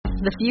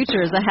The future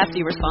is a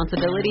hefty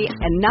responsibility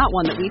and not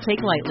one that we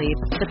take lightly.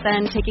 But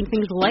then taking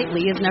things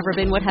lightly has never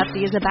been what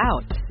Hefty is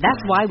about. That's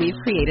why we've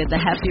created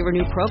the Hefty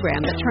Renew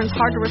program that turns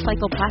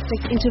hard-to-recycle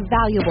plastics into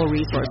valuable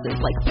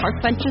resources like park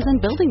benches and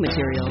building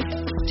materials.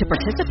 To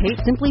participate,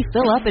 simply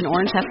fill up an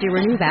orange Hefty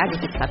Renew bag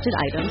with accepted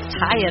items,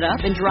 tie it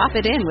up, and drop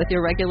it in with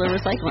your regular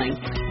recycling.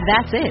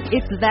 That's it.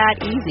 It's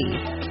that easy.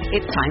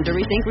 It's time to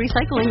rethink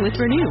recycling with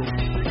Renew.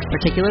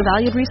 Particular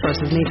valued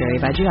resources may vary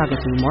by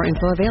geography. More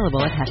info available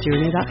at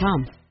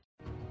heftyrenew.com.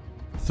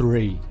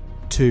 3,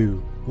 2,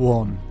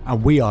 1,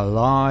 and we are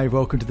live.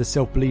 Welcome to the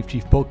Self Belief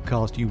Chief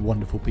podcast, you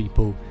wonderful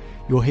people.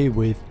 You're here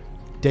with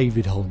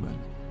David Holman.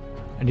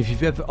 And if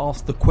you've ever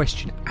asked the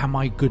question, am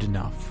I good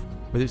enough?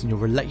 Whether it's in your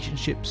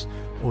relationships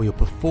or your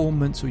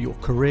performance or your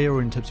career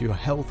or in terms of your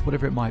health,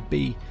 whatever it might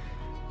be,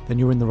 then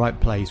you're in the right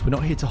place. We're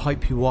not here to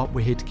hype you up.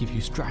 We're here to give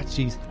you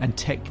strategies and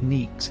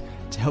techniques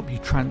to help you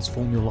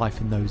transform your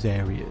life in those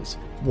areas.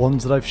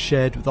 Ones that I've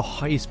shared with the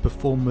highest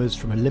performers,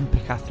 from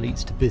Olympic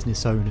athletes to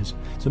business owners.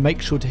 So make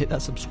sure to hit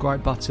that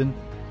subscribe button,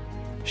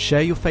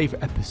 share your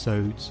favourite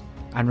episodes,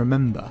 and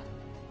remember,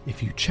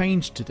 if you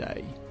change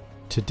today,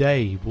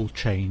 today will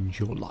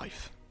change your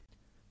life.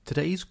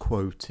 Today's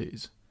quote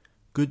is,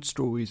 "Good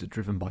stories are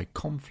driven by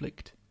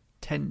conflict,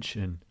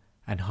 tension,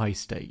 and high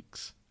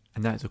stakes."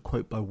 And that is a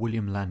quote by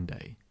William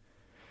Landay.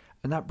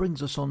 And that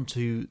brings us on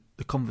to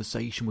the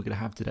conversation we're going to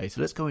have today.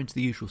 So let's go into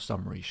the usual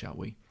summary, shall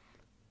we?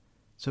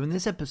 So in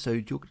this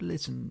episode, you're going to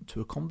listen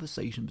to a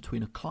conversation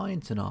between a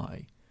client and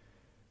I,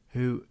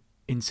 who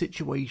in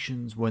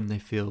situations when they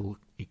feel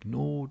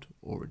ignored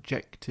or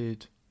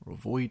rejected or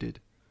avoided,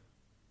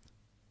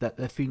 that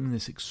they're feeling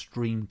this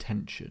extreme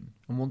tension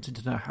and wanting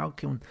to know how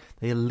can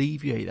they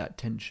alleviate that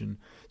tension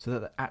so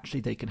that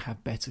actually they can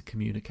have better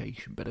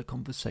communication, better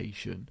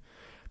conversation,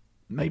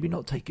 maybe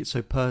not take it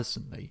so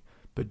personally,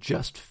 but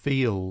just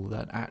feel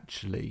that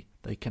actually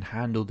they can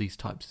handle these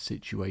types of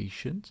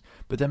situations,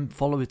 but then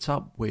follow it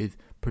up with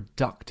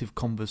productive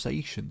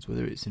conversations,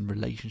 whether it's in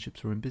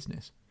relationships or in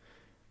business.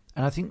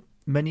 And I think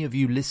many of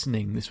you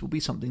listening, this will be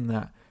something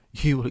that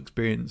you will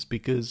experience,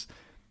 because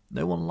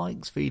no one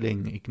likes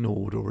feeling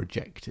ignored or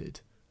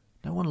rejected.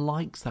 No one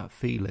likes that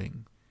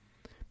feeling.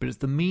 But it's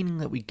the meaning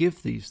that we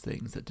give these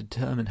things that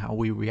determine how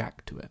we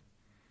react to it.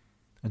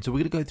 And so we're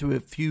going to go through a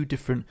few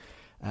different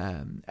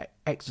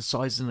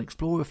exercises and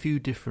explore a few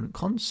different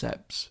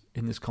concepts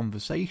in this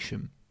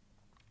conversation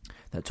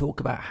that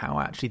talk about how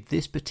actually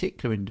this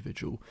particular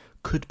individual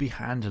could be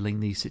handling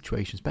these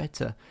situations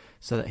better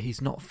so that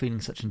he's not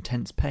feeling such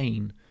intense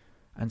pain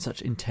and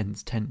such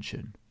intense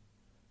tension.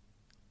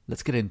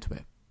 Let's get into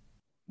it.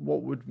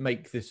 What would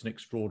make this an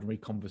extraordinary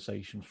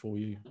conversation for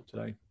you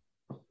today?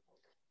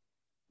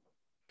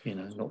 You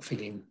know, not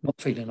feeling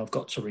I've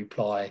got to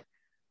reply,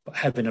 but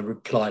having a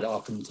reply that I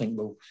can think,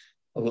 well,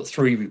 I've got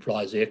 3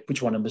 replies here.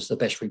 Which one of them is the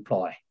best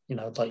reply? You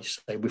know, like you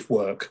say, with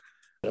work,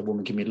 a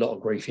woman gave me a lot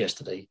of grief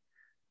yesterday,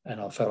 and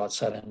I felt like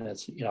saying,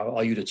 you know,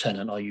 are you the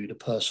tenant? Are you the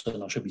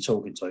person I should be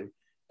talking to?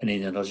 And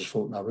in the end, I just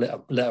thought, no,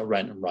 let her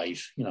rant and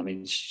rave. You know, I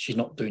mean, she's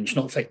not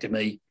affecting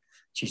me.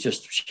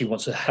 She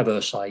wants to have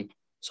her say.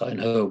 So in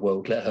her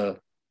world, let her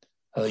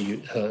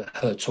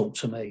talk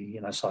to me.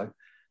 You know, so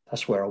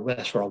that's where I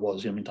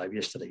was. I mean, Dave,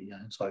 yesterday. You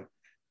know, so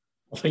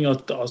I think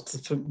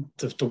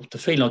the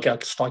feeling I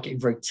get, I start getting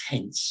very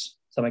tense.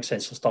 Does that make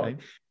sense? I start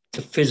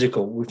to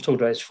physical. We've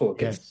talked about this before.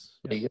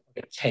 I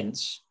get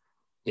tense.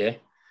 Yeah.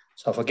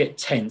 So if I get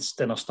tense,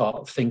 then I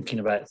start thinking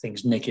about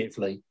things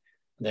negatively,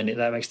 and then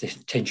that makes the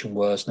tension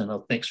worse. And then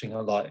the next thing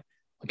I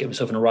get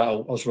myself in a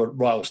rattle. I was in a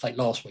rattle state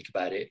last week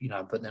about it, you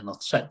know. But then I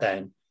sat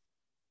down,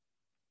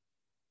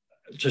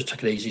 just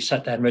took it easy,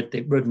 sat down, read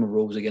my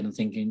rules again,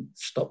 and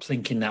stop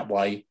thinking that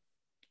way.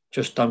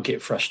 Just don't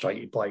get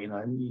frustrated by, you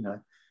know.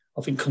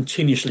 I think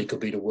continuously could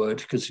be the word,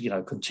 because, you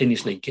know,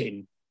 continuously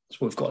getting, that's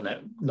what we've got in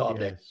that lot of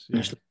there.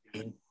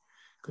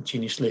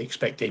 Continuously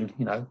expecting,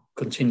 you know,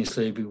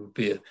 continuously would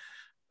be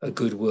a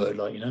good word,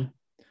 like, you know.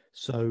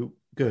 So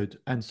good.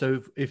 And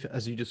so if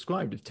as you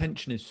described, if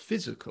tension is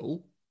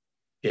physical,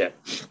 that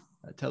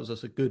tells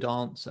us a good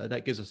answer.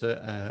 That gives us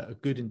a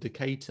good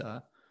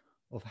indicator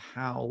of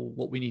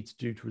what we need to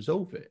do to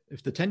resolve it.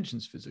 If the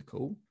tension's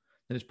physical,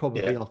 then it's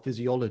probably our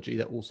physiology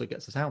that also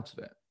gets us out of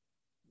it.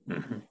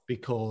 Mm-hmm.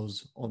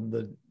 Because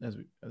as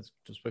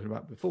just spoken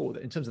about before,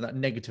 in terms of that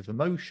negative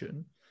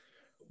emotion,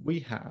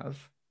 we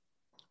have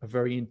a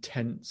very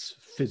intense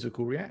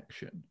physical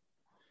reaction.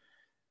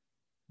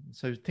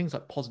 So things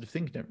like positive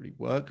thinking don't really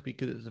work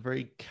because it's a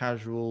very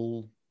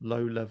casual,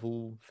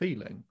 low-level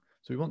feeling.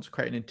 So we want to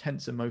create an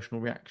intense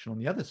emotional reaction on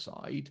the other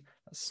side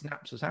that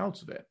snaps us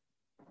out of it.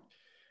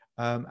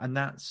 And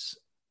that's,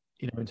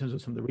 you know, in terms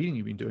of some of the reading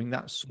you've been doing,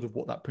 that's sort of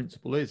what that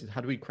principle is how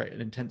do we create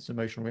an intense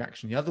emotional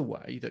reaction the other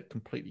way that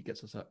completely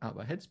gets us out of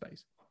our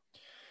headspace.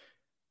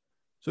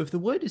 So if the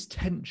word is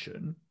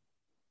tension,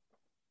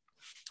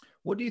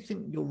 what do you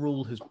think your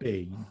rule has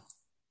been?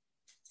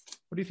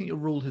 What do you think your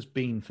rule has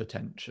been for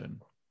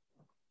tension?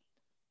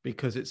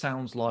 Because it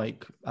sounds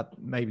like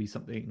maybe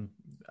something,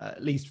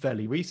 at least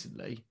fairly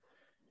recently,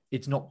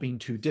 it's not been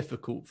too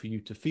difficult for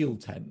you to feel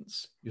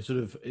tense. You're sort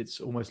of, it's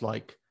almost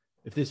like,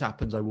 if this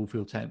happens, I will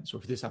feel tense, or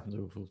if this happens, I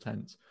will feel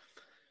tense.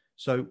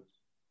 So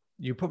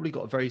you probably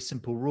got a very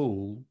simple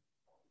rule,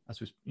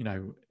 as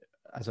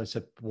I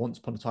said, once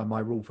upon a time, my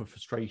rule for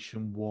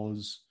frustration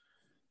was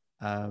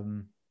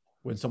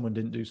when someone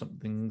didn't do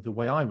something the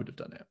way I would have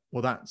done it.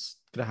 Well, that's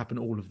going to happen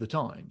all of the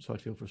time. So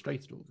I'd feel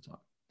frustrated all the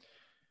time.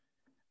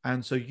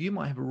 And so you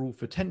might have a rule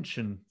for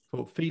tension,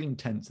 for feeling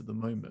tense at the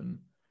moment,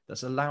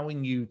 that's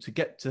allowing you to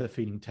get to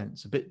feeling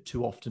tense a bit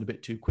too often, a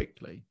bit too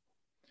quickly.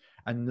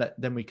 And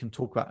then we can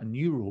talk about a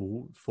new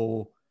rule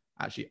for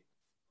actually,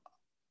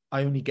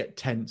 I only get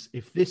tense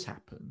if this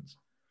happens.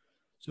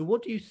 So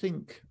what do you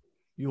think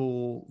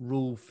your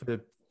rule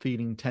for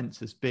feeling tense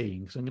has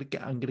been? Because I'm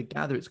going to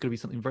gather it's going to be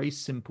something very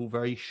simple,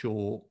 very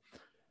short,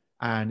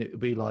 and it would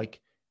be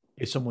like,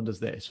 if someone does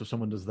this or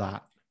someone does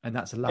that, and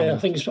that's allowing. Yeah, I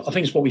think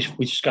it's what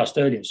we discussed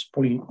earlier. It's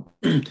probably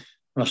when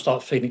I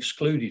start feeling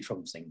excluded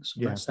from things.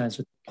 Yeah. That sounds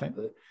okay.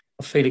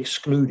 I feel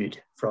excluded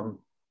from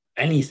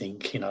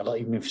anything,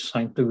 like even if it's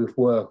something to do with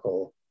work,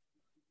 or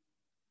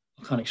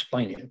I can't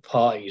explain it,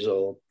 parties,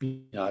 or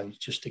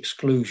just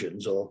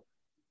exclusions, or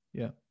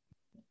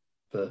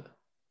but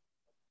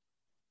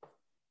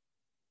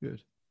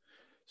good.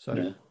 So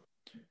in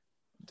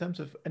terms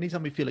of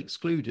anytime we feel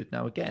excluded,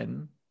 now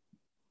again,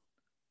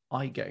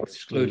 I get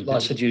excluded. Like I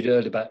said to you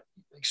earlier about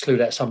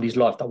exclude out of somebody's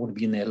life, don't want to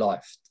be in their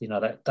life.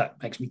 That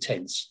makes me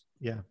tense.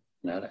 Yeah.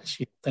 That's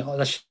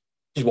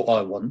what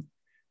I want,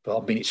 but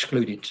I've been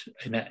excluded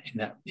in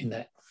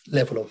that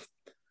level of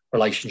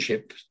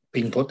relationship,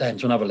 being put down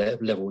to another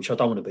level, which I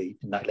don't want to be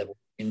in that level,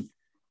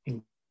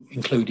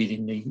 included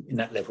in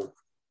that level.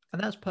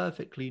 And that's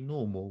perfectly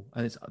normal,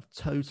 and it's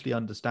totally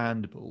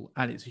understandable.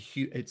 And it's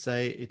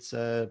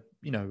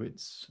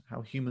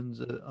how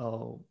humans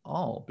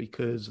are,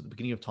 because at the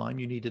beginning of time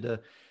you needed a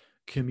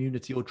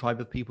community or tribe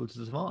of people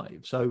to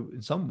survive. So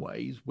in some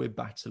ways we're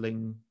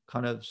battling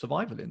kind of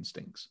survival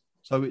instincts.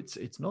 So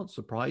it's not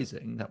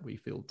surprising that we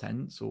feel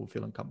tense or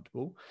feel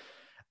uncomfortable,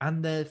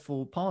 and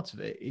therefore part of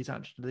it is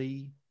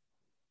actually,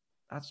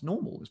 that's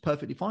normal. It's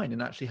perfectly fine.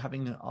 And actually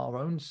having our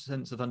own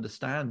sense of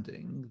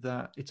understanding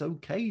that it's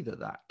okay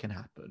that can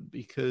happen,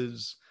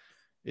 because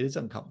it is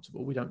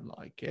uncomfortable. We don't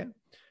like it.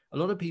 A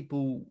lot of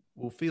people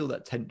will feel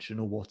that tension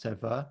or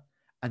whatever,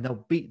 and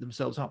they'll beat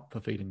themselves up for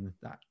feeling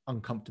that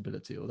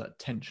uncomfortability or that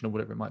tension or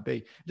whatever it might be.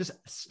 It just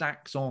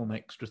stacks on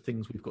extra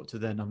things we've got to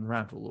then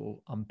unravel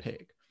or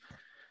unpick.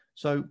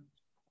 So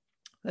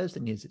the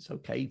thing is, it's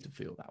okay to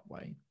feel that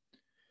way.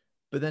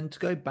 But then to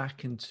go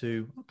back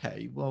into,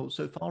 okay, well,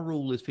 so if our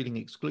rule is feeling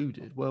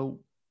excluded, well,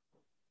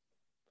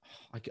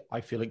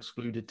 I feel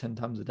excluded 10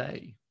 times a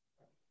day.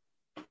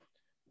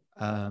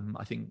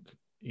 I think,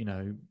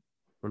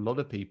 for a lot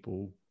of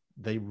people,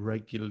 they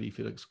regularly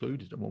feel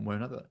excluded in one way or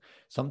another.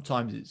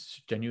 Sometimes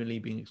it's genuinely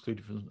being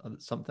excluded from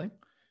something.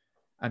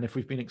 And if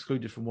we've been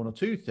excluded from one or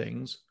two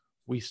things,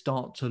 we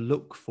start to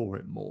look for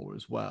it more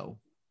as well.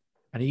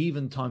 And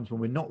even times when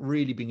we're not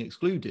really being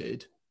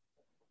excluded,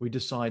 we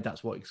decide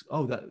that's what,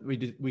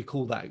 we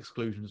call that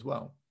exclusion as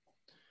well.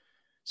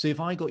 So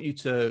if I got you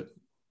to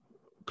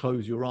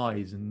close your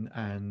eyes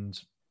and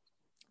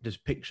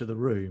just picture the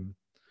room,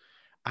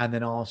 and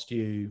then asked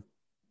you,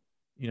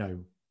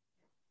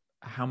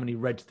 how many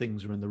red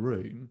things are in the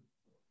room?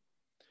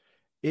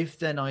 If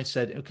then I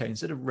said, okay,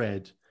 instead of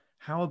red,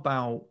 how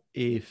about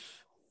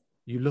if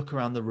you look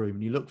around the room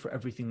and you look for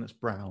everything that's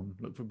brown,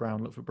 look for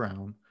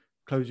brown,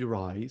 close your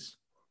eyes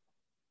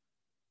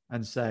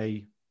and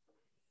say,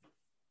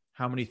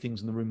 how many things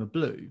in the room are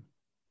blue?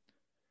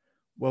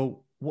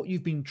 Well, what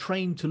you've been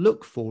trained to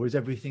look for is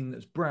everything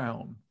that's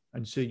brown.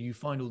 And so you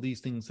find all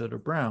these things that are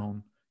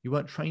brown. You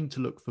weren't trained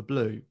to look for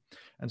blue.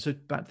 And so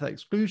back to that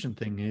exclusion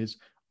thing is,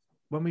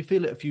 when we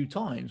feel it a few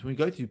times, when we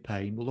go through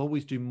pain, we'll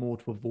always do more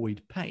to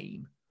avoid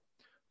pain.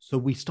 So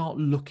we start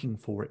looking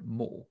for it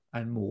more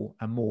and more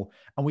and more.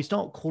 And we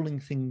start calling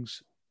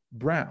things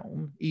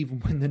brown, even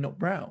when they're not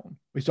brown.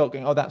 We start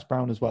going, oh, that's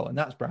brown as well. And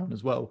that's brown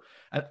as well.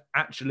 And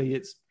actually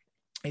it's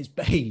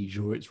beige,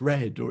 or it's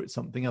red, or it's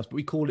something else, but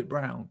we call it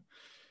brown.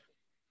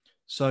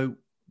 So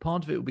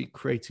part of it will be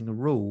creating a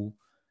rule,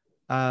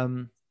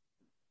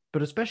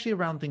 but especially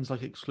around things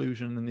like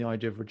exclusion and the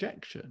idea of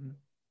rejection,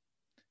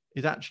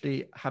 is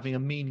actually having a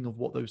meaning of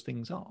what those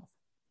things are.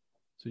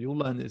 So you'll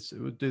learn this,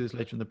 we'll do this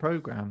later in the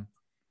program,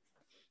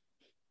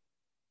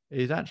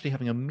 is actually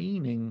having a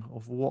meaning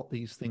of what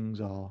these things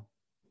are.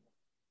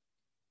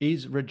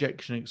 Is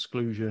rejection,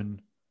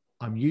 exclusion,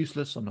 I'm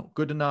useless, I'm not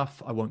good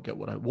enough, I won't get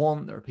what I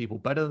want, there are people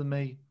better than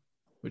me,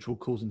 which will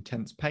cause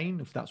intense pain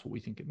if that's what we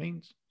think it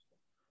means?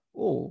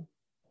 Or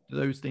do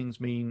those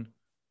things mean,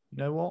 you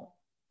know what?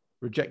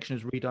 Rejection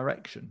is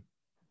redirection.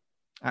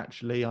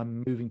 Actually,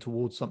 I'm moving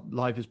towards something,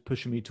 life is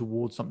pushing me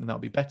towards something that'll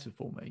be better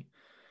for me.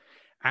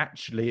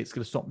 Actually, it's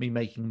going to stop me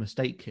making a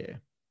mistake here.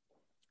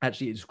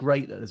 Actually, it's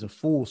great that there's a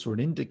force or an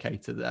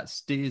indicator that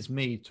steers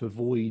me to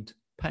avoid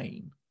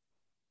pain.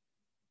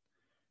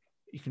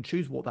 You can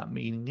choose what that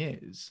meaning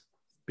is,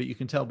 but you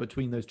can tell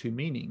between those two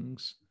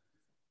meanings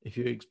if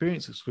you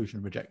experience exclusion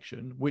and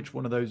rejection, which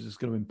one of those is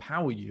going to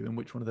empower you and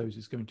which one of those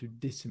is going to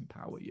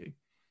disempower you?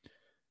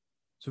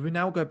 So we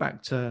now go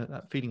back to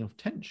that feeling of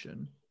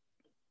tension.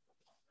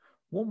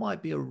 What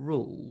might be a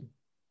rule?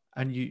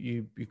 And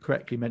you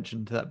correctly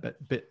mentioned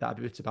that bit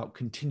about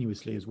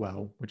continuously as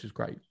well, which is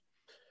great.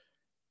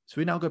 So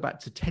we now go back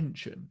to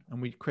tension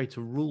and we create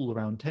a rule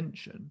around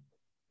tension,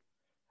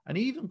 and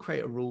even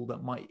create a rule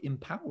that might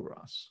empower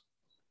us.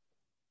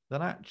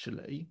 That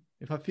actually,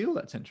 if I feel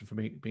that tension from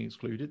being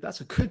excluded,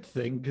 that's a good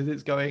thing, because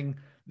it's going,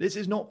 this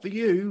is not for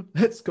you.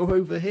 Let's go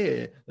over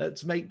here.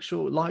 Let's make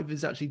sure life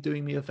is actually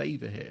doing me a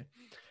favor here.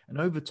 And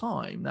over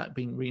time, that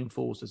being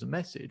reinforced as a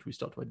message, we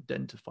start to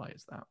identify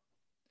as that.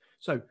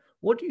 So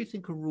what do you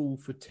think a rule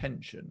for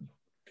tension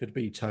could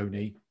be,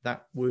 Tony,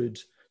 that would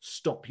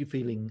stop you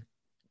feeling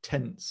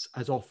tense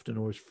as often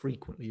or as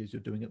frequently as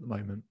you're doing at the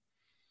moment?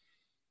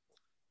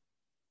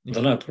 I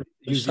don't know.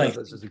 Use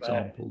others as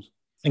examples.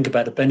 Think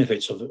about the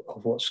benefits of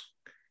what's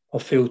I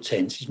feel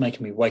tense. It's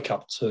making me wake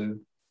up to,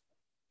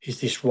 is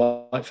this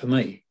right for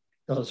me?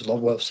 That's a lot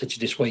of what I've said to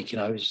you this week,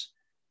 is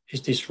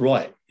this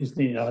right? It's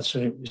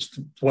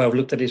the way I've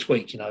looked at this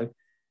week,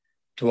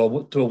 do I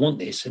want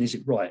this, and is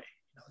it right?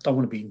 I don't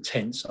want to be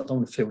intense. I don't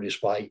want to feel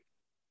this way.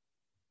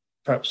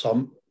 Perhaps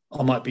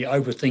I might be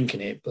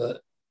overthinking it,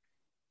 but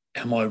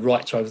am I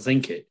right to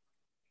overthink it?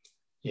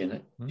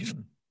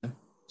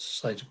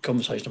 Say the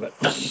conversation about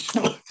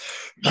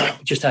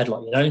just had,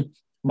 am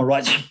I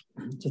right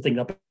to think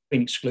I've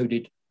been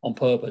excluded on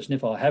purpose? And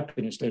if I have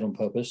been excluded on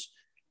purpose,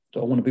 do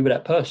I want to be with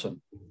that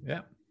person?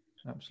 Yeah,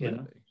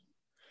 absolutely.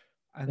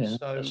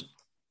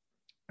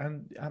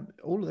 And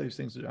all of those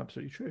things are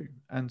absolutely true.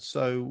 And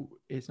so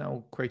it's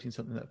now creating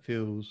something that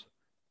feels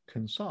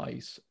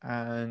concise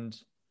and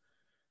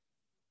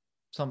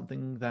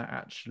something that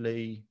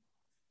actually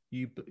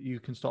you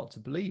can start to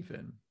believe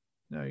in.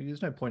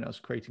 There's no point us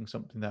creating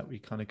something that we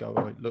kind of go,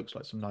 oh, it looks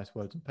like some nice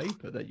words on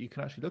paper, that you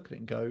can actually look at it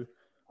and go,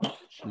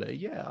 actually,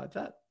 yeah,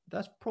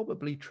 that's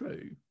probably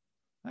true.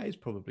 That is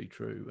probably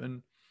true.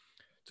 And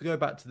to go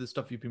back to the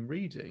stuff you've been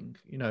reading,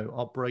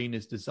 our brain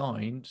is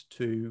designed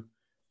to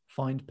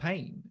find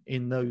pain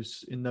in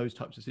those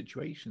types of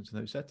situations, in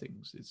those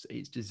settings.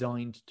 It's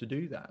designed to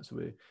do that. So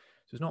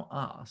it's not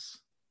us.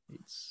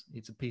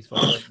 It's a piece of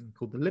our brain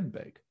called the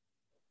limbic.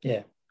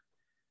 Yeah.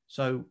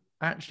 So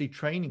actually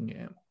training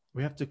it,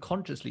 we have to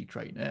consciously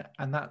train it,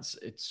 and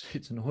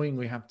it's annoying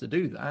we have to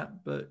do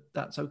that, but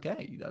that's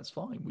okay. That's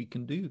fine. We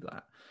can do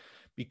that,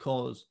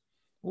 because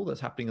all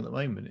that's happening at the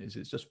moment is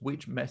it's just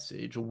which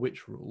message or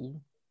which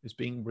rule is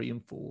being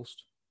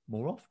reinforced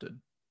more often.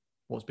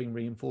 What's being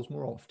reinforced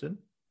more often,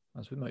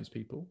 as with most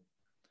people,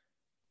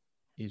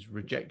 is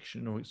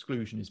rejection or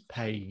exclusion, is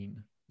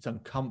pain. It's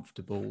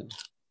uncomfortable.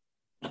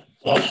 It's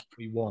not what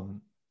we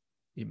want.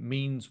 It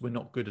means we're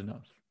not good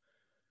enough.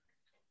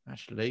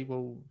 Actually,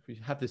 well, if we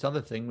have this other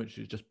thing which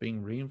is just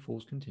being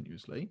reinforced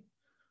continuously,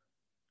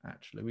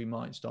 actually we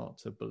might start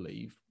to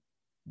believe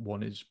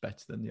one is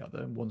better than the other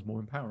and one's more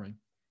empowering.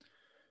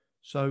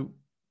 So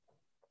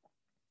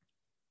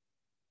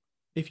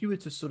if you were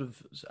to sort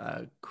of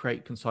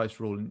create concise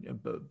rule,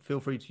 but feel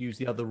free to use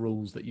the other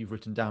rules that you've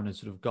written down as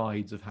sort of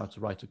guides of how to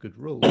write a good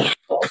rule.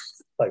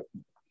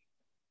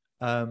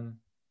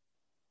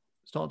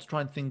 Start to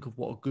try and think of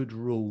what a good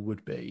rule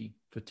would be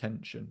for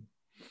tension.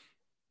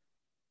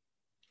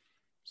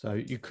 So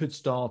you could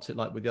start it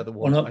like with the other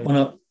ones.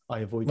 I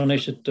avoid. When I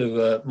used to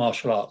do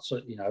martial arts,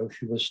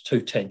 if you was too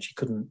tense,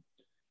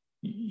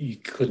 you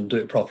couldn't do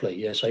it properly.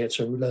 Yeah, so you had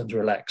to learn to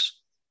relax.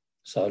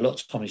 So a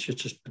lot of times you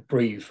just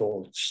breathe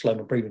or slow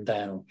my breathing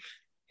down,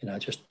 or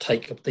just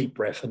take a deep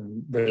breath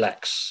and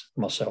relax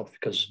myself,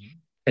 because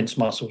tense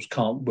muscles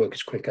can't work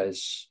as quick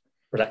as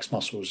relaxed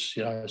muscles.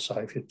 So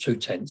if you're too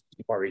tense,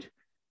 you're worried.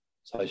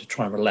 So to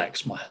try and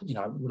relax my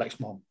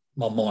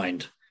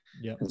mind.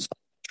 Yeah. And so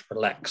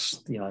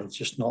relax, it's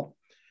just not,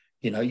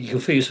 you can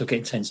feel yourself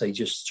getting tense, so you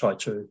just try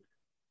to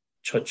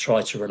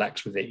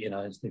relax with it.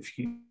 If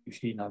you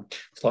it's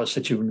like I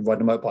said to you, when you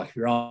ride a motorbike, if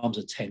your arms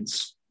are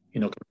tense,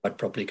 you're not going to ride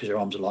properly, because your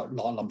arms are like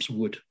lumps of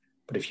wood.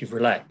 But if you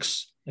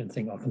relax and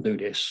think, I can do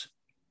this,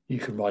 you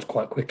can ride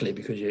quite quickly,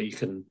 because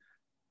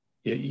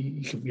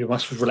your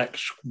muscles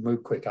relax,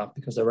 move quicker,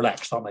 because they're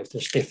relaxed, aren't they? If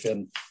they're stiff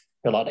and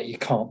feel like that, you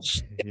can't.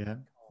 Yeah.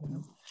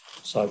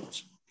 So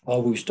I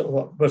always,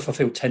 if I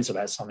feel tense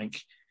about something,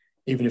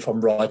 even if I'm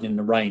riding in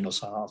the rain or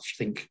something, I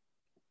think,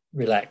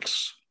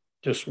 relax,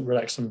 just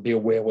relax and be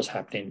aware of what's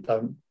happening.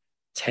 Don't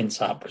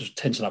tense up, because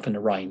tensing up in the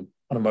rain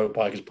on a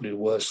motorbike is probably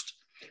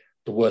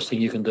the worst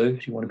thing you can do.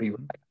 If you want to be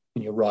relaxed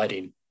when you're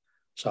riding.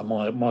 So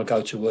my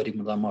go-to wording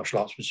with martial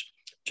arts was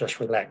just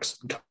relax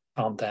and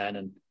calm down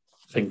and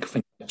think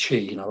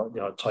chi,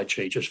 like Tai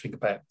Chi. Just think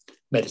about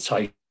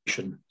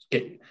meditation.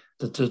 Get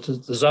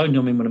the zone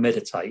I'm in when I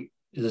meditate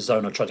is the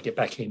zone I try to get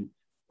back in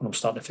when I'm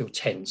starting to feel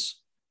tense,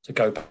 to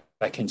go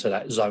back into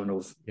that zone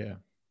of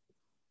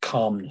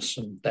calmness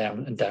and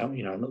down,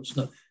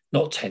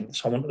 not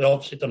tense. I want the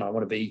opposite. I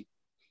want to be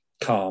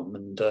calm,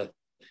 and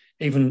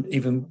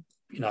even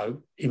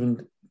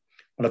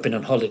when I've been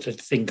on holiday, to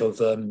think of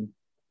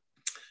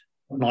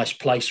a nice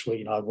place where,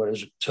 where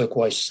there's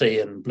turquoise sea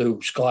and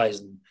blue skies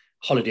and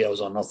holiday I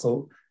was on. I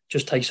thought,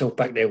 just take yourself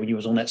back there when you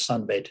was on that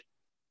sunbed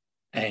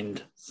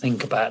and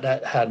think about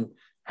that,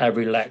 how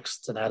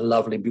relaxed and how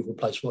lovely and beautiful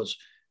place was,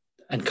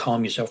 and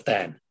calm yourself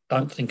down.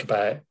 Don't think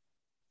about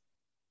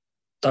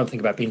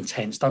being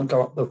tense. Don't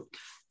go up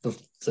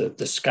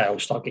the scale,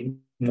 start getting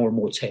more and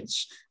more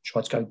tense.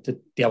 Try to go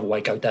the other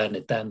way, go down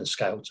the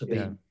scale to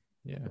be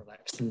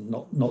relaxed and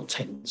not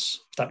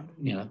tense.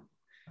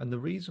 And the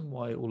reason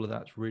why all of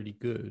that's really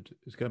good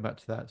is going back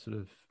to that sort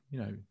of,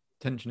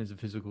 tension is a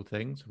physical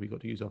thing, so we've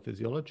got to use our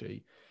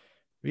physiology.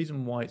 The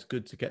reason why it's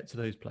good to get to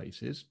those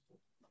places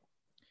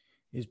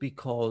is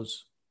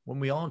because when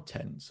we are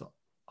tense,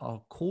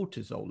 our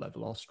cortisol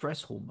level, our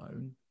stress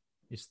hormone,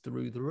 is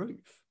through the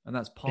roof. And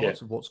that's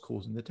part of what's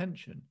causing the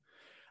tension.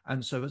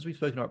 And so, as we've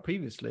spoken about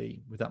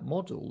previously with that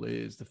model,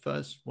 is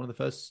one of the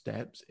first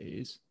steps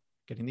is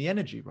getting the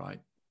energy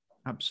right.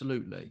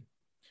 Absolutely.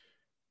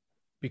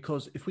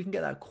 Because if we can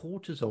get that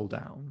cortisol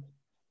down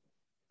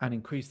and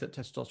increase that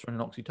testosterone and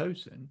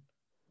oxytocin,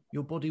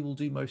 your body will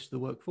do most of the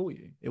work for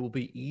you. It will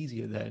be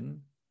easier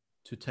then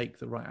to take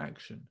the right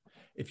action.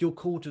 If your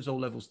cortisol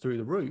level's through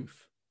the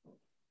roof,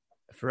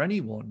 for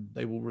anyone,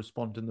 they will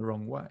respond in the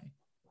wrong way.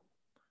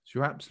 So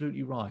you're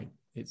absolutely right.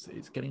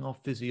 It's getting our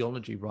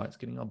physiology right. It's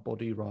getting our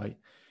body right,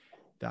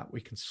 that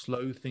we can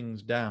slow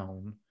things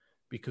down,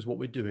 because what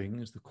we're doing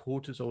is the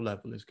cortisol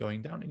level is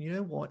going down. And you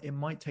know what? It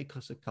might take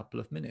us a couple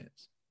of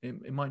minutes.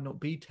 It might not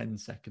be 10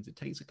 seconds. It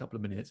takes a couple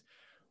of minutes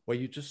where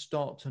you just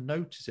start to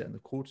notice it, and the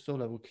cortisol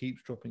level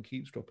keeps dropping.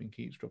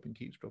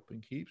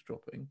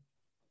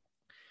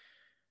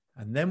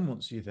 And then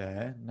once you're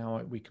there,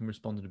 now we can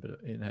respond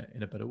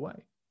in a better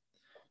way.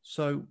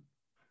 So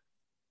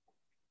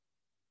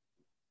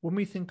when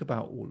we think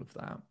about all of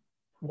that,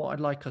 what I'd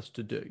like us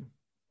to do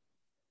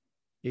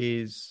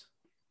is,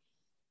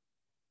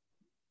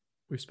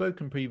 we've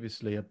spoken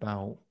previously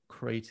about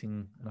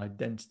creating an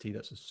identity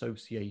that's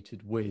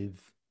associated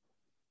with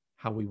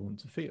how we want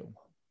to feel.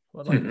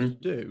 What I'd like us to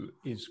do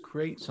is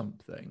create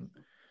something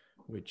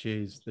which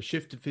is the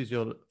shift of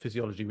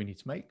physiology we need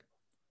to make,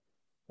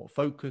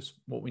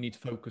 what we need to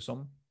focus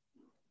on,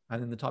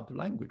 and then the type of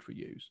language we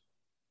use.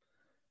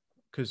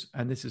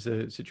 And this is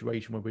a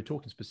situation where we're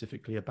talking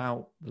specifically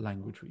about the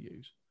language we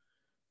use.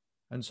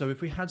 And so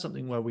if we had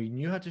something where we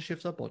knew how to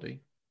shift our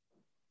body,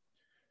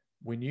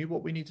 we knew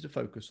what we needed to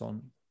focus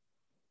on,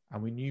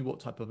 and we knew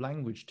what type of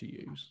language to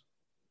use,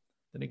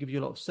 then it gives you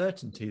a lot of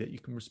certainty that you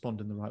can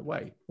respond in the right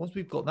way. Once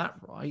we've got that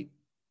right,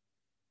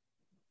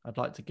 I'd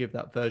like to give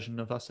that version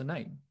of us a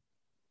name.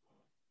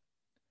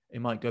 It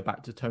might go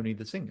back to Tony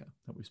the singer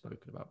that we've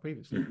spoken about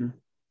previously.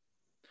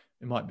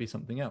 It might be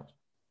something else.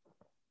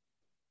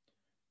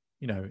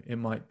 It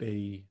might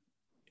be,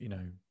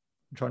 I'm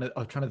trying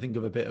to think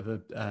of a bit of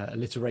a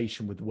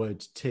alliteration with the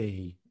word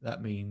T.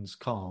 That means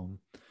calm.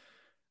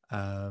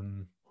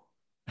 Maybe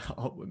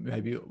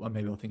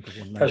I'll think of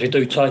one. Perhaps we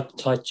do Tai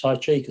Chi,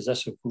 because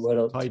that's a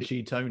word. Tai Chi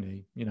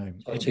Tony,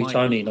 Tai Chi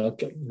Tony,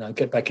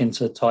 get back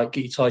into get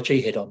your Tai Chi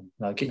head on.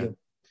 Get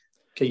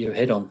your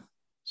head on.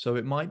 So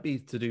it might be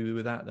to do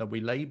with that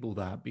we label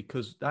that,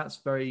 because that's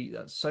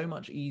so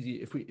much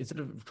easier. If we, instead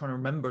of trying to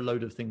remember a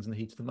load of things in the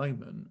heat of the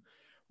moment,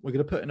 we're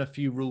going to put in a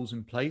few rules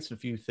in place and a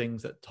few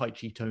things that Tai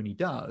Chi Tony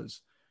does.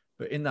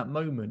 But in that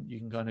moment, you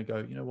can kind of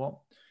go, you know what?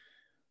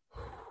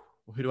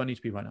 Who do I need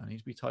to be right now? I need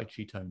to be Tai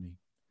Chi Tony.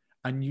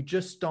 And you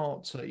just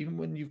start to, even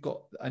when you've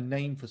got a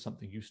name for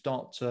something, you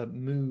start to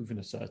move in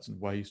a certain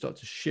way. You start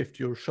to shift,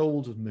 your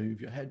shoulders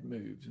move, your head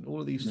moves, and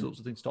all of these sorts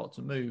of things start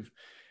to move.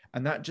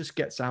 And that just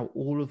gets out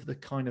all of the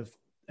kind of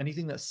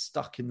anything that's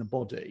stuck in the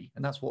body.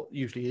 And that's what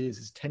usually it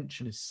is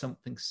tension is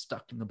something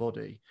stuck in the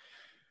body.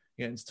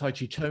 It's Tai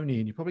Chi Tony,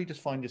 and you probably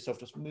just find yourself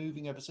just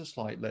moving ever so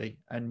slightly,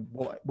 and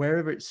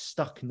wherever it's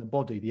stuck in the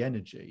body, the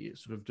energy, it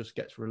sort of just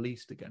gets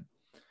released again.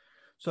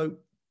 So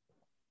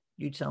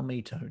you tell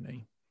me,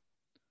 Tony,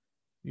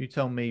 you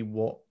tell me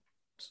what,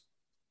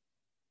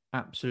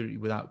 absolutely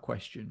without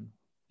question,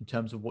 in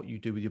terms of what you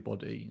do with your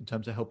body, in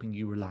terms of helping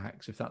you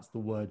relax, if that's the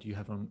word you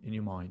have in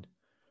your mind,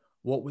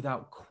 what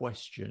without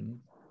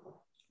question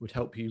would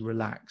help you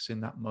relax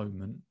in that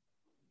moment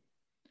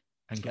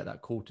and get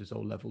that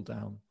cortisol level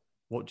down?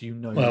 What do you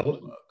know? Well,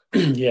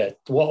 yeah.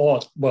 I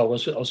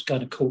was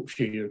going to call a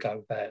few years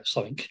ago about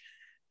something,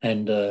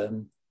 and I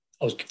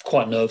was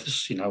quite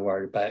nervous,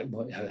 worried about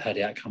how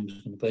the outcome was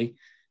going to be.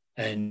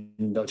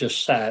 And I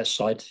just sat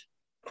outside,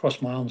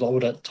 crossed my arms like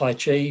with that Tai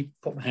Chi,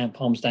 put my hand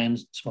palms down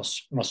to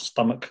my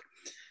stomach.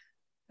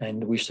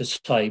 And we used to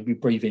say we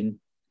breathe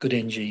in good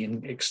energy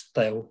and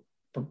exhale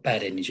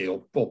bad energy,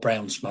 or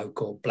brown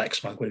smoke or black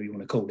smoke, whatever you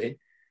want to call it.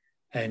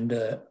 And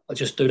I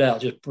just do that. I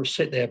just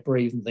sit there,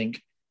 breathe and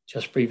think,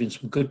 just breathe in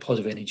some good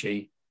positive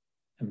energy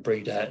and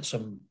breathe out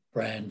some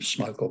brown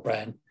smoke or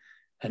brown,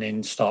 and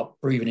then start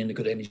breathing in the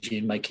good energy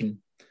and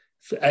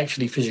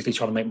actually physically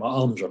trying to make my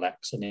arms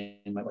relax and then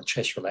make my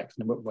chest relax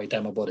and then work my way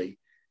down my body.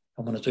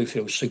 And when I do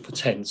feel super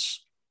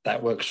tense,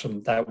 that works for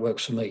me,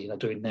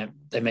 doing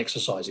them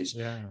exercises.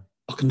 Yeah.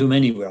 I can do them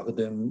anywhere. I can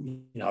do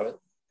them,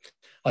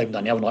 I even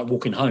done the other night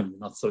walking home,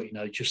 and I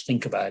thought, just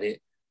think about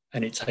it,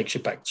 and it takes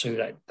you back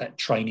to that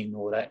training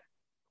or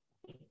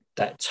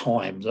that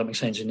time. Does that make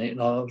sense?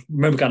 And I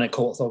remember going to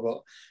court. I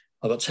thought,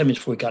 I've got 10 minutes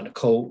before we go to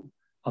court.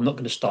 I'm not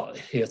going to start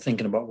here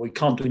thinking about, we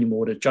can't do any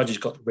more. The judge has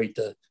got to read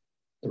the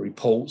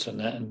reports and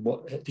that, and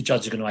what the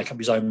judge is going to make up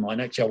his own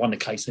mind. Actually, I won the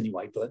case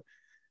anyway,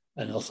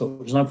 and I thought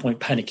there's no point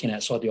panicking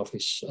outside the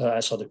office,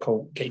 outside the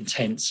court, getting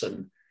tense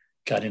and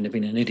going in there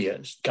being an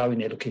idiot. Just go in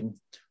there looking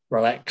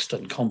relaxed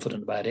and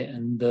confident about it.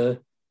 And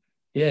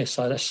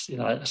so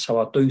that's how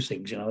I do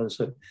things.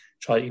 So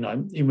try,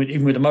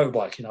 even with a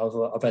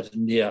motorbike, I've had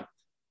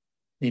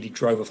nearly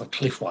drove off a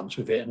cliff once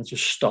with it, and it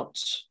just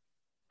stopped.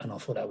 And I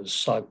thought that was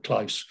so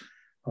close.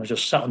 I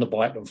just sat on the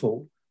bike and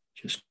thought,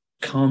 just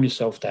calm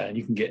yourself down.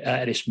 You can get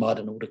out of this mud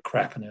and all the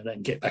crap and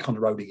then get back on the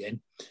road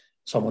again.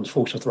 Someone's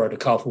forced off the road, a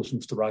car forced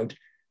off the road.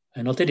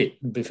 And I did it.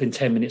 And within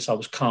 10 minutes, I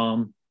was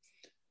calm,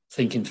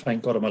 thinking,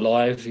 thank God I'm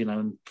alive,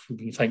 and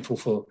being thankful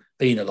for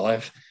being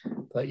alive.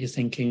 But you're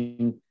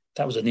thinking,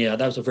 that was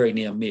a very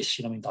near miss.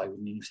 David,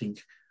 when you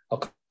think, I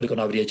could have gone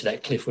over the edge of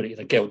that cliff with it.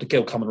 The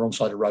girl coming the wrong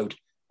side of the road,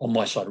 on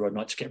my side of the road, and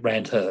I had to get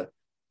round her.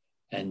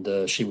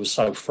 And she was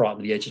so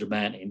frightened at the edge of the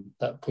mountain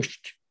that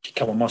she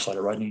came on my side of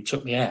the road and he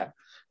took me out.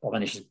 I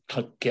managed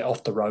to get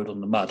off the road on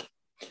the mud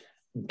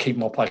and keep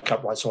my bike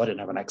upright so I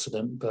didn't have an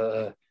accident.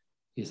 But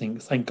you think,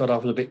 thank God I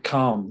was a bit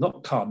calm.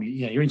 Not calm,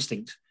 your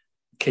instinct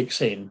kicks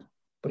in.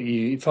 But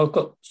if I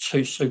got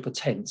too super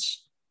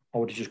tense, I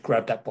would have just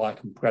grabbed that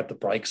bike and grabbed the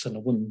brakes, and I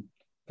wouldn't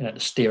been able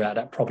to steer out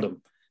of that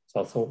problem. So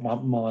I thought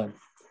my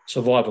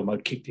survival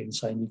mode kicked in,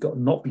 saying you've got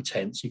to not be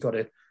tense. You've got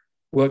to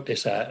work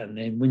this out. And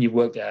then when you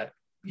work that out,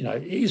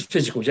 it is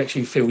physical. You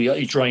actually feel you're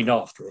drained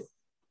after it.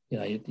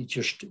 You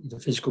just, the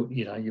physical,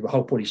 your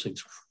whole body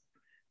thinks,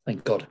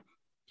 thank God.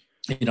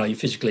 You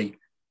physically,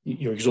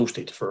 you're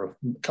exhausted for a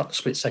couple of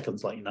split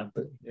seconds, but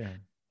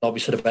like we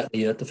said about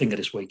the finger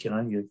this week,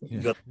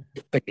 you've got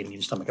big in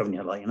your stomach, haven't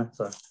you?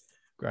 So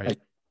great.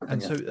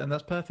 And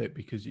that's perfect,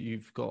 because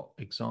you've got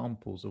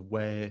examples of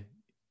where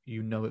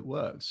it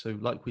works. So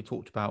like we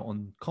talked about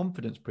on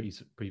confidence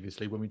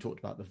previously, when we talked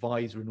about the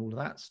visor and all of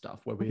that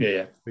stuff, where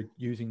we're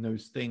using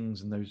those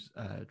things and those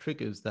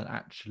triggers that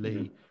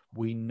actually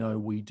we know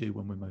we do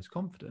when we're most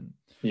confident.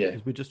 Yeah,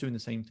 we're just doing the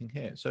same thing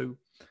here. So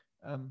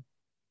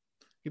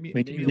give me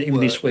even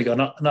this week, I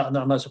know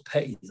it's a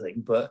petty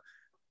thing, but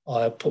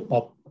I put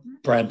my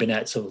brown bin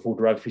out to avoid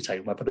the road to be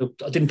taken away, but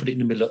I didn't put it in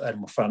the middle of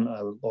my front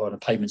or on a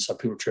pavement so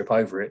people trip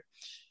over it.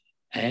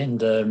 And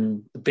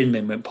the bin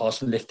men went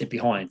past and left it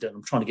behind, and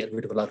I'm trying to get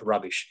rid of a load of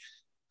rubbish.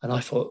 And I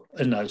thought,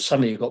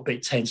 suddenly you got a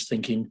bit tense,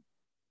 thinking,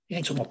 you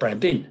ain't took my brown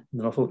bin.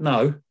 And I thought,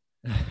 no,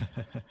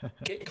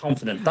 get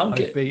confident.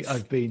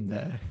 I've been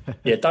there.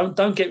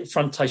 Don't get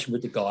confrontation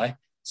with the guy.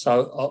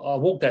 So I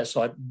walked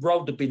outside,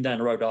 rolled the bin down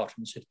the road after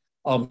him and said,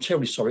 I'm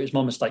terribly sorry. It's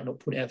my mistake not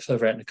putting it out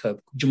further out in the curb.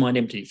 Would you mind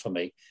emptying it for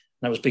me? And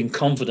that was being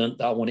confident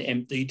that I want it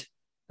emptied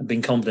and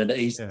being confident that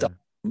he's done.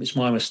 It's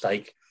my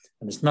mistake.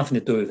 And there's nothing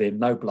to do with him,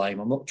 no blame.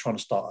 I'm not trying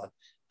to start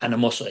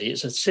animosity.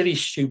 It's a silly,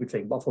 stupid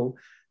thing. But I thought,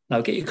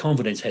 no, get your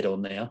confidence head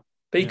on now.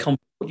 Be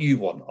confident what you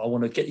want. I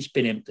want to get this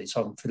bin empty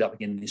so I can fill it up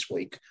again this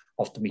week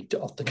after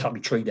cut my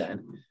tree down.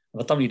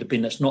 And I don't need a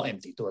bin that's not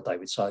empty, do I,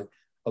 David? So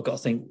I've got to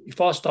think,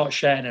 if I start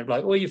shouting at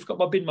like, oh, you've got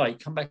my bin,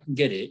 mate, come back and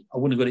get it, I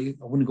wouldn't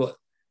have got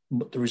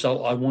the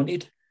result I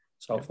wanted.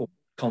 So I thought,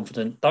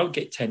 confident, don't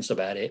get tense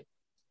about it.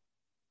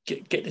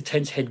 Get the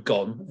tense head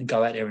gone and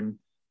go out there and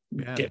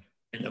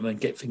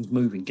get things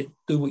moving.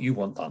 Do what you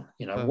want done.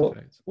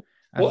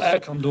 What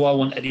outcome do I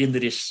want at the end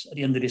of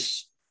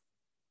this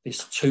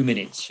 2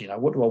 minutes?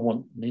 What do I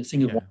want? The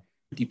thing is,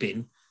 empty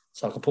bin,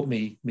 so I can put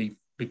me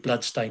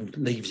blood-stained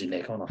leaves in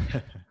there, can't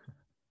I?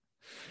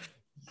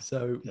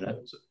 So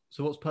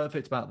what's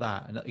perfect about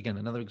that? And again,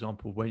 another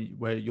example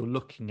where you're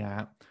looking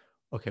at,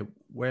 okay,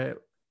 where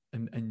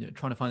and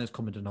trying to find those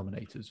common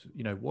denominators.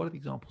 What are the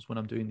examples when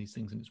I'm doing these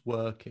things and it's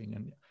working?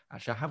 And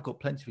actually, I have got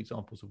plenty of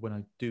examples of when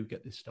I do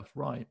get this stuff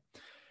right.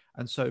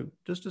 And so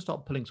just to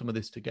start pulling some of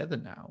this together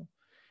now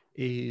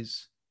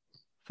is,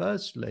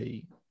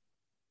 firstly,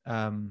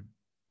 when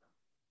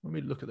we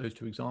look at those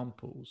two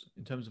examples,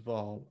 in terms of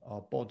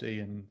our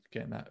body and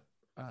getting that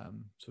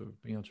sort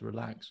of being able to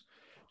relax,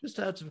 just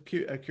out of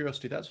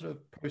curiosity, that sort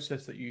of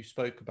process that you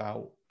spoke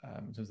about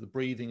in terms of the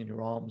breathing in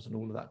your arms and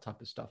all of that type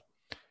of stuff,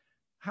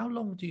 how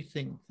long do you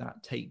think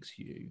that takes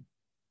you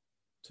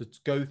to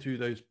go through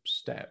those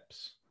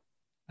steps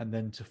and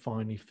then to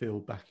finally feel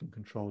back in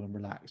control and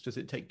relax? Does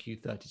it take you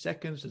 30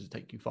 seconds? Does it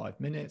take you 5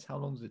 minutes? How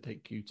long does it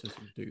take you to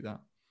sort of do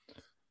that?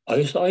 I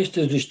used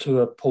to do this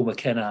to a Paul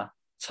McKenna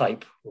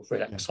tape of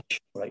relaxation.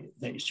 Right?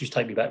 It used to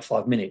take me about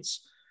 5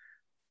 minutes.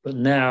 But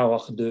now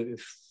I can do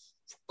it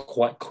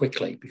quite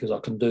quickly, because I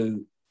can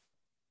do,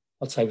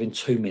 I'd say within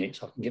 2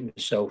 minutes, I can get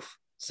myself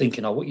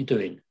thinking, what are you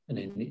doing? And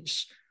then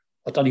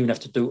I don't even have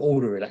to do all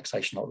the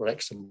relaxation, like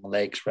relaxing my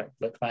legs, relax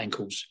my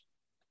ankles,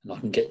 and I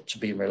can get to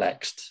being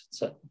relaxed.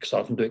 So, because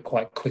I can do it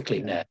quite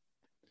quickly now,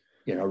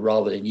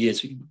 rather than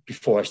years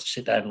before I used to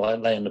sit down,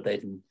 lay on the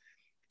bed and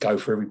go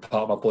through every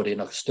part of my body,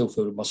 and I can still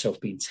feel myself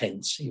being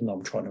tense, even though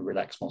I'm trying to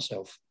relax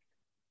myself.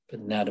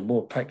 But now the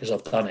more practice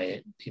I've done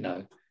it,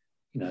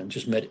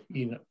 just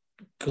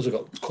because I've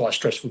got quite a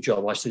stressful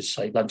job, I used to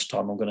say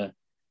lunchtime, I'm going to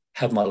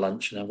have my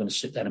lunch and I'm going to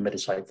sit down and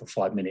meditate for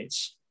 5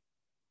 minutes.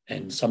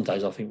 And some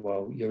days I think,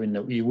 well, you're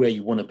where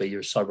you want to be.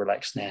 You're so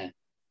relaxed now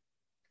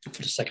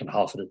for the second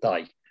half of the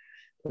day.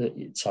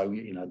 So,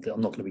 I'm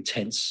not going to be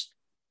tense.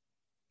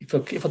 If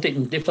I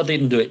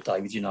didn't do it,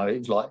 David, it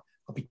was like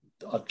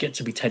I'd get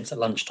to be tense at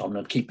lunchtime and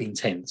I'd keep being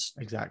tense.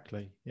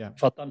 Exactly. Yeah.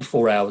 If I'd done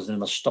 4 hours and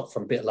then I stopped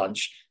for a bit of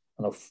lunch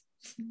and I've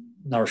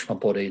nourished my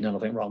body, and then I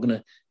think, right, I'm going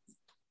to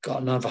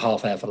got another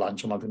half hour for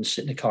lunch. I'm going to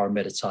sit in the car and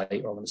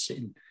meditate, or I'm going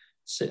to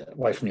sit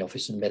away from the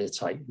office and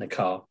meditate in the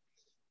car.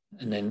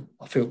 And then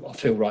I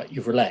feel right,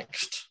 you've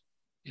relaxed,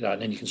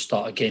 and then you can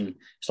start again.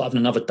 It's like having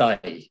another day.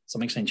 Does that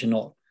make sense? You're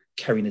not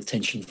carrying the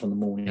tension from the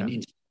morning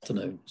into the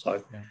afternoon.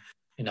 So,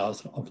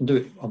 I can do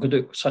it. I can do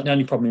it. So the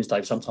only problem is,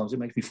 Dave, sometimes it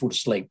makes me fall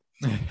asleep.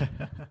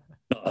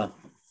 I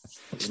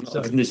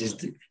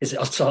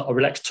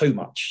relax too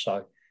much.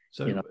 So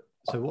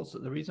what's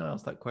the reason I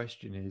asked that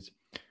question is,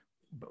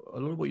 a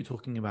lot of what you're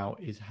talking about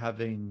is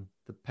having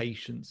the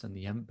patience and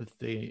the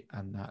empathy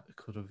and that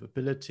kind of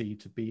ability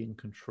to be in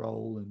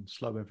control and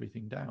slow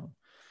everything down.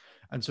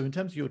 And so in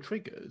terms of your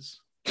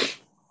triggers,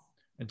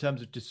 in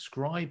terms of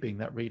describing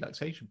that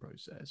relaxation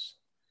process,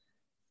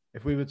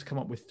 if we were to come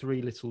up with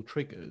 3 little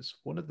triggers,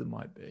 one of them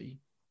might be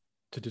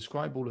to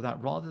describe all of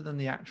that rather than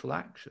the actual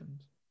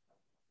actions,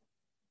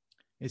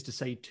 is to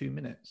say 2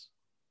 minutes.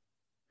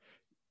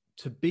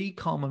 To be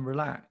calm and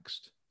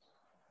relaxed,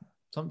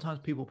 sometimes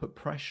people put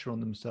pressure on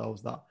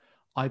themselves that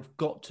I've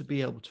got to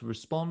be able to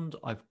respond.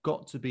 I've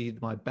got to be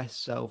my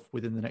best self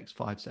within the next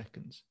 5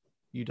 seconds.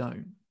 You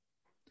don't.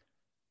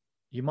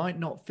 You might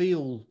not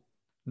feel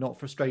not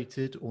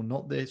frustrated or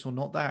not this or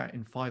not that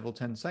in 5 or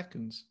 10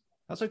 seconds.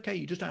 That's okay.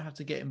 You just don't have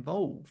to get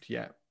involved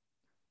yet.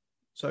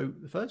 So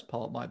the first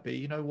part might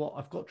be,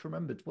 I've got to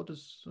remember, what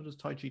does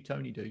Tai Chi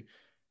Tony do?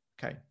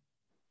 Okay,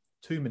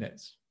 2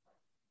 minutes.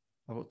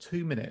 I've got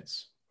 2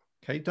 minutes.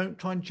 Okay, don't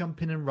try and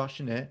jump in and rush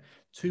in it.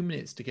 2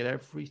 minutes to get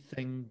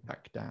everything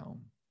back down.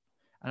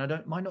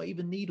 And might not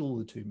even need all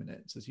the 2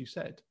 minutes, as you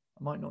said.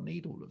 I might not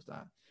need all of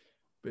that.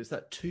 But it's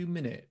that 2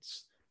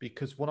 minutes,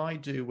 because what I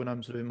do when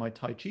I'm sort of in my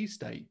Tai Chi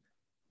state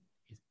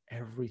is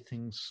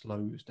everything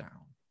slows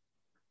down.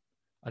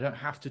 I don't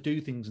have to do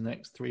things in the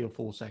next 3 or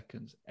 4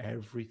 seconds.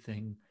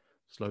 Everything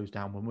slows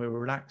down. When we're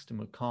relaxed and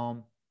we're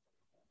calm,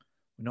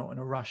 we're not in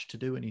a rush to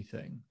do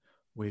anything.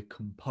 We're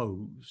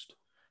composed.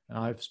 And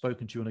I've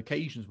spoken to you on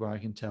occasions where I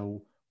can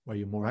tell where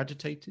you're more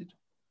agitated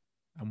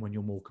and when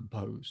you're more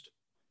composed.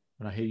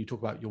 When I hear you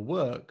talk about your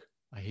work,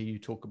 I hear you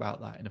talk about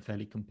that in a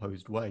fairly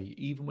composed way.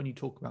 Even when you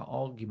talk about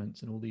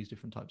arguments and all these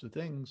different types of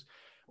things,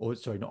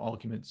 not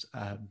arguments,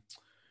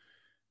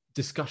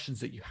 discussions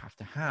that you have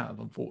to have,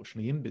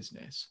 unfortunately, in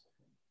business,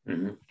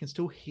 I can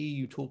still hear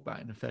you talk about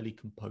it in a fairly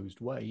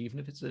composed way, even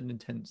if it's an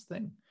intense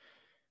thing.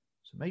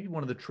 So maybe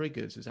one of the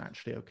triggers is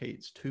actually, okay,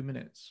 it's 2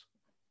 minutes.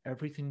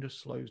 Everything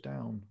just slows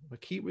down. I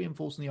keep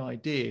reinforcing the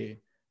idea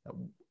that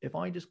if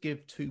I just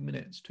give 2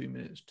 minutes, 2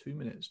 minutes, 2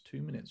 minutes,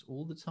 2 minutes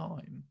all the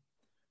time,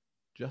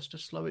 just to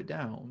slow it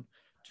down,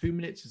 2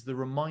 minutes is the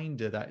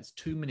reminder that it's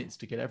 2 minutes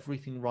to get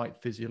everything right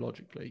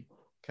physiologically,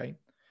 okay?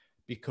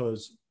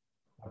 Because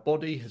my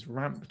body has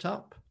ramped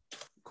up,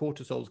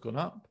 cortisol's gone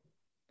up,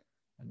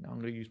 and now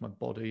I'm going to use my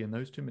body in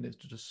those 2 minutes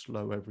to just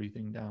slow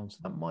everything down. So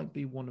that might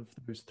be one of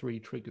those 3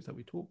 triggers that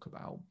we talk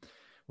about.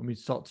 When we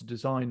start to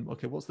design,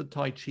 okay, what's the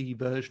Tai Chi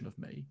version of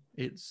me?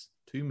 It's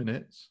 2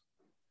 minutes,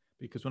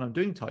 because when I'm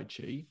doing Tai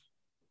Chi,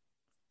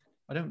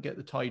 I don't get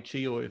the Tai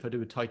Chi, or if I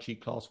do a Tai Chi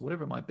class, or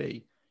whatever it might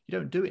be, you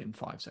don't do it in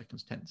 5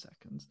 seconds, 10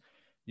 seconds.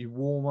 You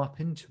warm up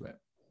into it.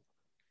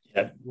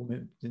 Yeah.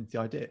 Warm into the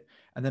idea.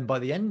 And then by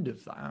the end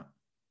of that,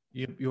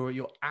 you're at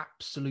your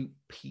absolute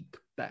peak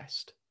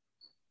best.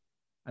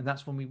 And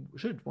that's when we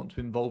should want to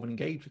involve and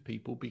engage with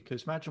people,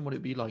 because imagine what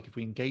it'd be like if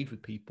we engage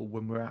with people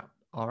when we're at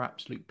our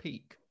absolute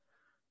peak.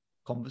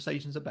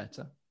 Conversations are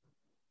better.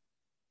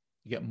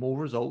 You get more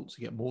results,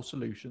 you get more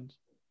solutions.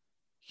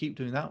 Keep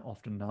doing that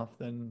often enough,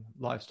 then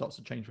life starts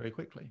to change very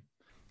quickly.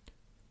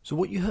 So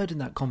what you heard in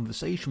that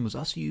conversation was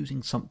us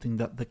using something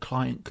that the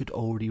client could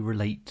already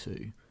relate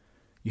to.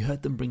 You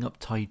heard them bring up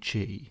Tai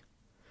Chi.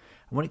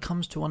 And when it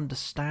comes to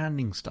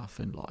understanding stuff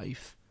in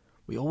life,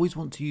 we always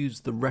want to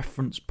use the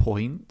reference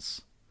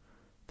points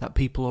that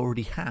people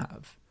already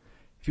have.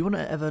 If you want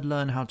to ever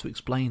learn how to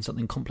explain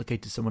something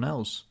complicated to someone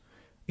else,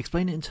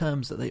 explain it in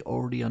terms that they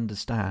already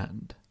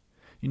understand.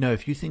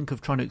 If you think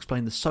of trying to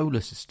explain the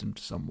solar system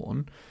to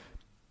someone,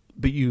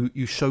 but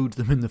you showed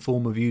them in the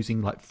form of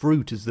using like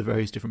fruit as the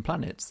various different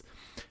planets,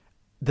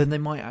 then they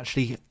might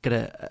actually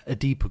get a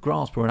deeper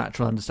grasp or an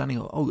actual understanding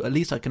of, at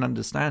least I can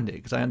understand it,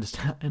 because I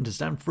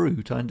understand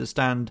fruit. I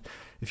understand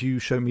if you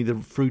show me the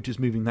fruit is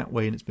moving that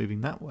way and it's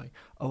moving that way.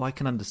 I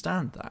can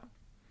understand that.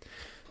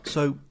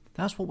 So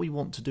that's what we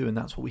want to do, and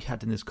that's what we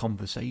had in this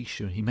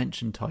conversation. He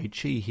mentioned Tai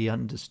Chi. He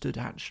understood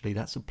actually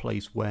that's a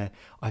place where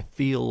I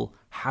feel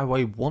how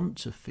I want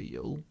to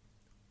feel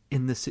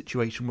in the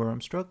situation where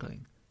I'm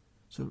struggling.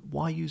 So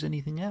why use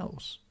anything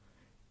else?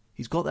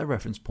 He's got that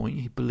reference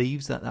point. He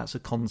believes that that's a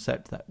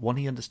concept that, one,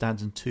 he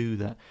understands, and two,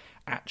 that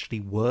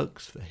actually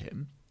works for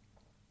him.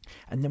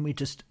 And then we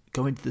just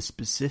go into the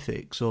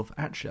specifics of,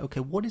 actually, okay,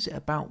 what is it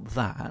about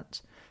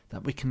that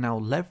we can now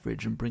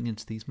leverage and bring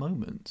into these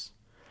moments?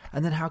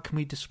 And then how can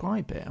we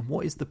describe it? And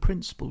what is the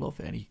principle of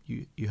it? And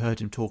you heard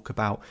him talk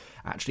about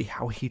actually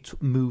how he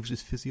moves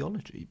his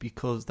physiology,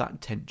 because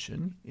that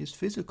tension is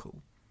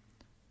physical.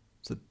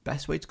 So the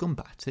best way to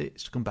combat it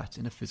is to combat it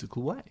in a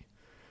physical way.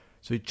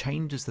 So he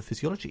changes the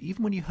physiology.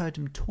 Even when you heard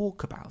him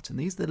talk about, and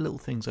these are the little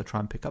things I try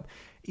and pick up,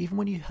 even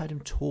when you heard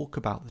him talk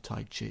about the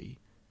Tai Chi,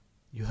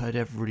 you heard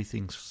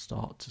everything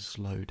start to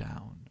slow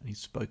down. And he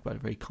spoke about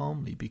it very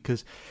calmly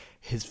because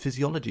his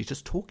physiology,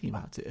 just talking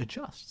about it,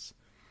 adjusts.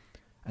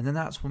 And then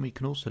that's when we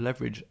can also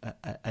leverage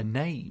a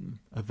name,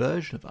 a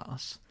version of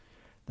us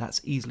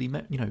that's easily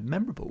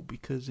memorable,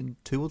 because in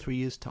 2 or 3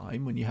 years'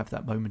 time, when you have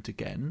that moment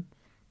again,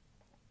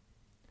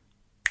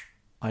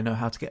 I know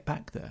how to get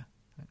back there.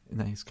 In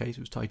his case,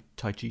 it was Tai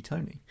Chi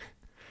Tony.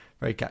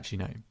 Very catchy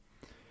name.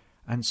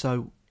 And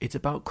so it's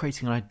about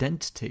creating an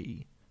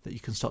identity that you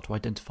can start to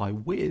identify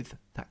with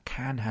that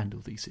can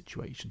handle these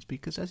situations.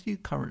 Because as we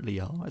currently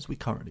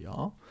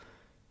are,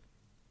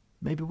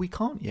 maybe we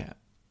can't yet.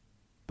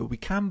 But we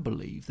can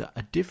believe that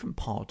a different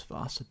part of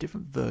us, a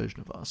different version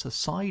of us, a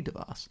side of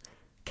us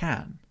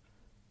can.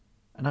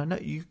 And I know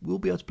you will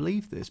be able to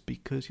believe this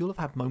because you'll have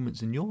had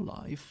moments in your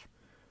life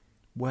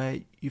where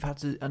you've had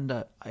to,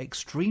 under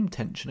extreme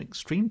tension,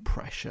 extreme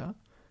pressure,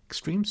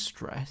 extreme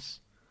stress,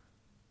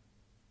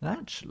 and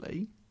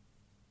actually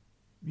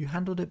you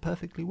handled it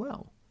perfectly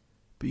well.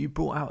 But you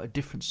brought out a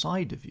different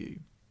side of you.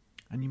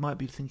 And you might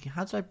be thinking,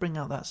 how did I bring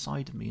out that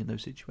side of me in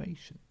those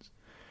situations?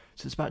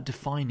 So it's about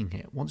defining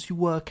it. Once you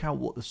work out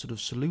what the sort of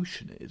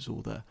solution is,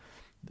 or the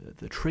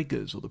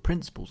triggers, or the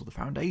principles, or the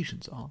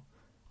foundations are,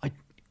 I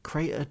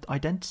create an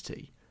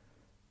identity.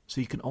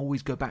 So you can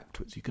always go back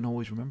to it, so you can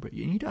always remember it.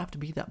 And you don't have to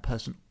be that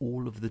person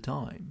all of the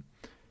time.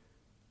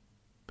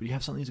 But you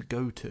have something to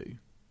go to. You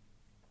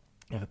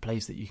have a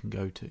place that you can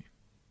go to.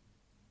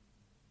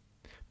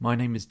 My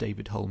name is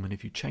David Holman.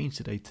 If you change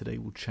today, today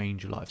will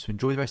change your life. So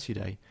enjoy the rest of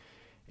your day.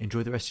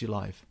 Enjoy the rest of your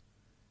life.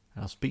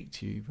 And I'll speak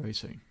to you very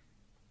soon.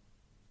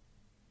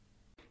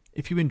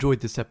 If you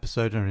enjoyed this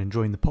episode and are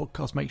enjoying the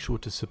podcast, make sure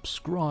to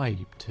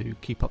subscribe to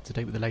keep up to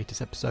date with the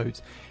latest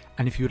episodes.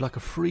 And if you would like a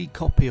free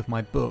copy of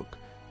my book,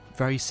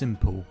 very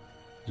simple,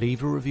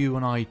 leave a review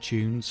on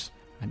iTunes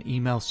and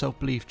email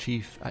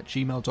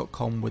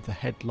selfbeliefchief@gmail.com with the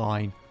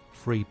headline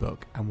free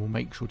book, and we'll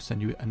make sure to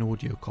send you an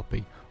audio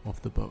copy of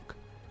the book.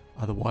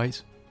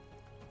 Otherwise,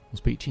 I'll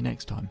speak to you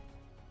next time.